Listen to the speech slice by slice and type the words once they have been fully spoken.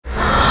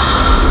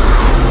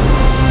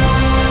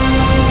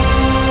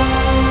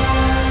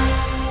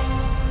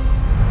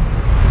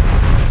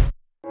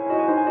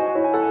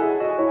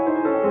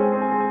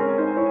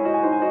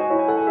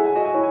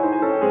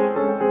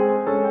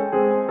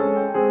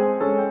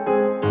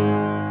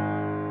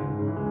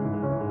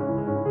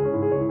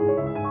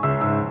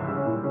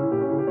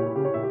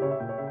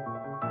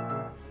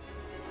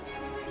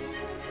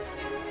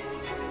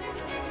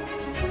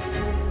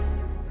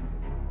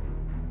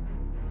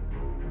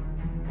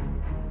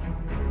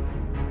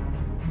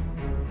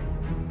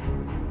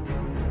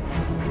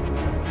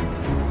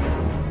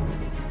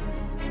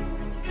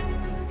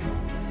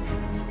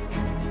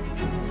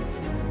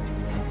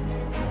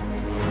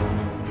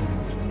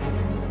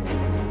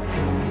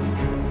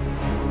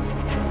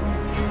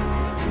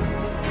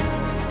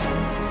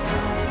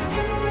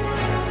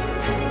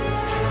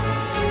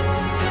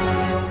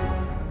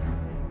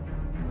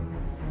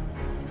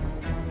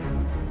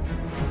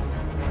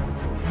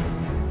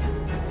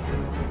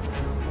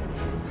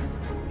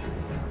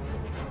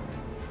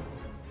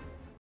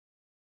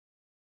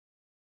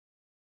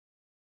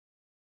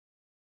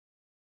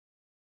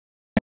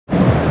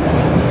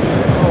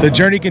The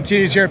journey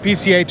continues here at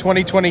PCA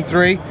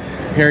 2023.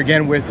 Here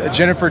again with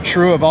Jennifer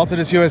True of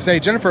Altadis USA.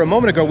 Jennifer, a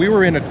moment ago we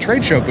were in a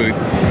trade show booth,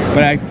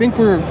 but I think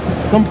we're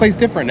someplace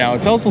different now.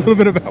 Tell us a little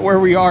bit about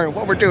where we are and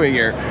what we're doing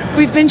here.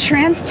 We've been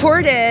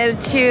transported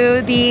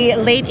to the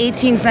late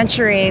 18th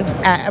century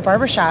at a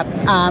barbershop,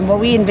 what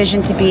we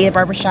envisioned to be a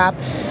barbershop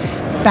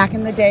back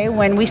in the day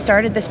when we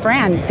started this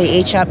brand, the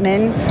H.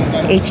 Upmann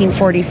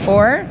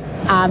 1844,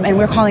 and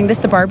we're calling this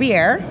the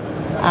Barbiere.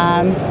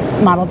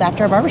 Modeled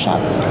after a barbershop.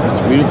 That's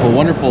beautiful,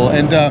 wonderful.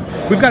 And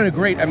we've got a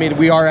great,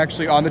 we are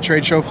actually on the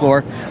trade show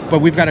floor, but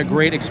we've got a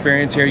great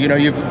experience here. You know,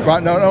 you've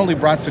not only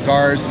brought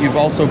cigars, you've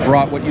also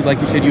brought what you, like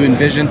you said, you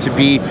envisioned to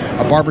be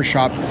a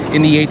barbershop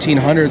in the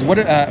 1800s. What,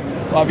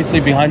 obviously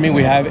behind me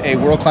we have a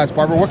world-class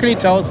barber. What can you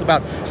tell us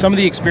about some of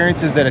the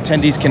experiences that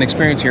attendees can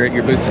experience here at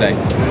your booth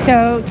today?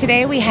 So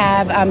today we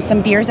have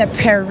some beers that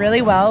pair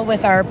really well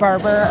with our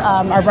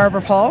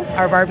barber pole,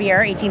 our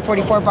Barbiere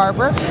 1844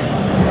 barber.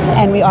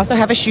 And we also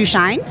have a shoe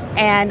shine.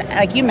 And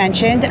like you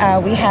mentioned,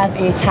 we have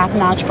a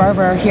top-notch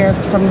barber here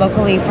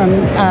locally from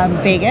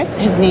Vegas.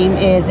 His name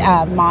is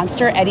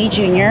Monster Eddie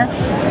Jr.,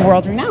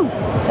 world renowned.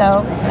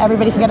 So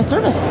everybody can get a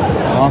service.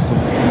 Awesome.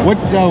 What,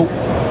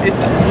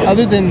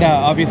 other than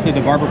obviously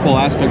the barber pole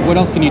aspect, what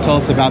else can you tell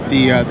us about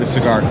the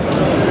cigar?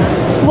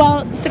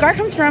 Well, the cigar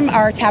comes from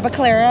our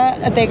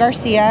Tabacalera de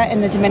Garcia in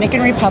the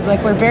Dominican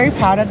Republic. We're very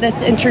proud of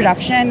this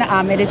introduction.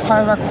 It is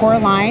part of our core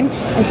line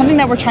and something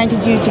that we're trying to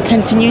do to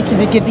continue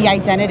to give the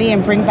identity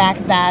and bring back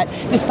that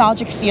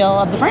nostalgic feel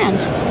of the brand.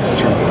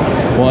 Sure.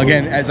 Well,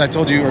 again, as I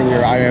told you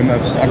earlier, I am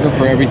a sucker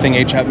for everything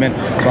H.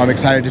 Upmann, so I'm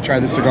excited to try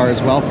this cigar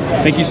as well.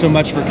 Thank you so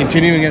much for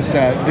continuing us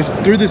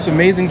through this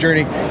amazing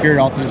journey here at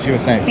Altadis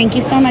USA. Thank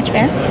you so much,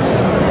 Bear.